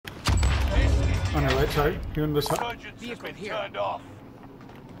On your right, sorry. Here in this hut. Insurgents have been turned off.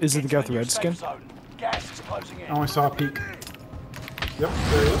 Is it the guy with the red skin? Gas is closing in. I only saw a peek. Yep,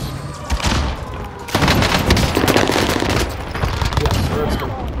 there he is. Yes, red skin.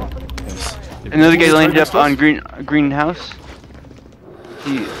 Yes. Another guy landed up on greenhouse.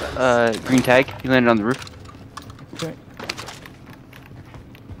 He green tag. He landed on the roof. Okay.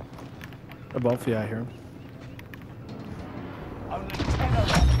 Above, yeah, I hear him. Only 10 of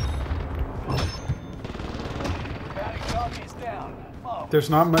them. Bounty target's down. Oh. There's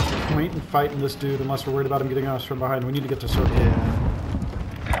not much point in fighting this dude unless we're worried about him getting us from behind. We need to get to circle.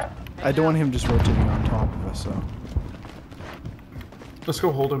 Yeah. I don't want him just rotating on top of us, so. Let's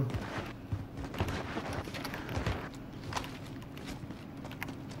go hold him.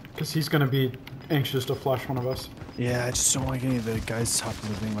 Because he's going to be anxious to flush one of us. Yeah, I just don't like any of the guys top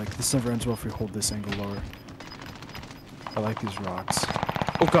living. Like, this never ends well if we hold this angle lower. I like these rocks.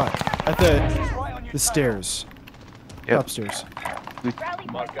 Oh god, at the stairs. Yep. Upstairs.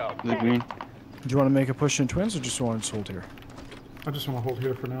 The green. Do you want to make a push in twins, or just want to hold here? I just want to hold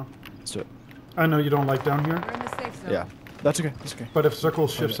here for now. Let's do it. I know you don't like down here, We're in the safe zone. Yeah, that's okay. That's okay. but if circle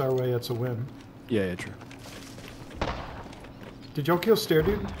shifts our way, it's a win. Yeah, yeah, true. Did y'all kill Stair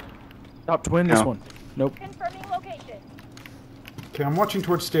Dude? Top twin, this No. one. Nope. Confirming location. Okay, I'm watching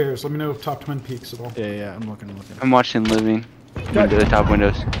towards stairs. Let me know if top twin peaks at all. Yeah, yeah, I'm looking, I'm looking. I'm watching living. Into the top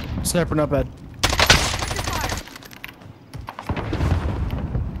windows. Sniper, not bad.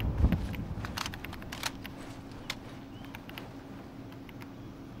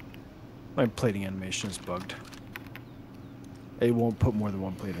 My plating animation is bugged. It won't put more than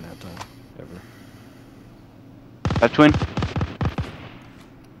one plate in that time, ever. Top twin.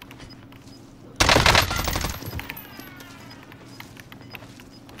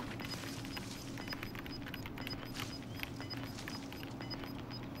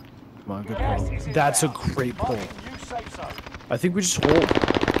 Come on, good pull. That's a great pull. I think we just hold.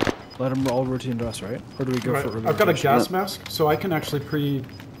 Let them all rotate into us, right? Or do we go Right. for early I've got a rotation? gas mask, so I can actually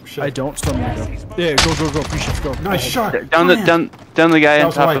pre-shift. I don't, so I'm gonna go. Yeah, go, pre-shift, go. Nice shot. Down the Man. down the guy That on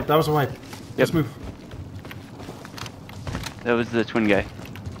was a top. wipe. That was a wipe. Let's move. That was the twin guy.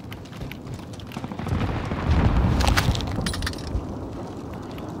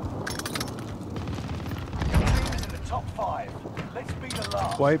 In the top 5. Let's be the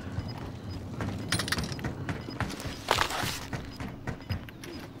last. Wipe.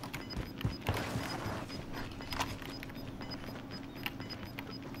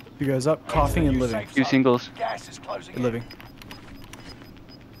 You guys up, coughing and living. Two singles. Gas is closing in. Living.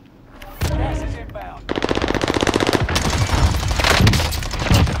 Gas is inbound.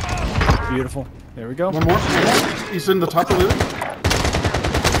 Beautiful. There we go. One more. He's in the top of the living.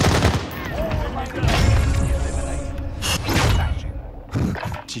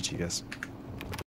 GG, guys.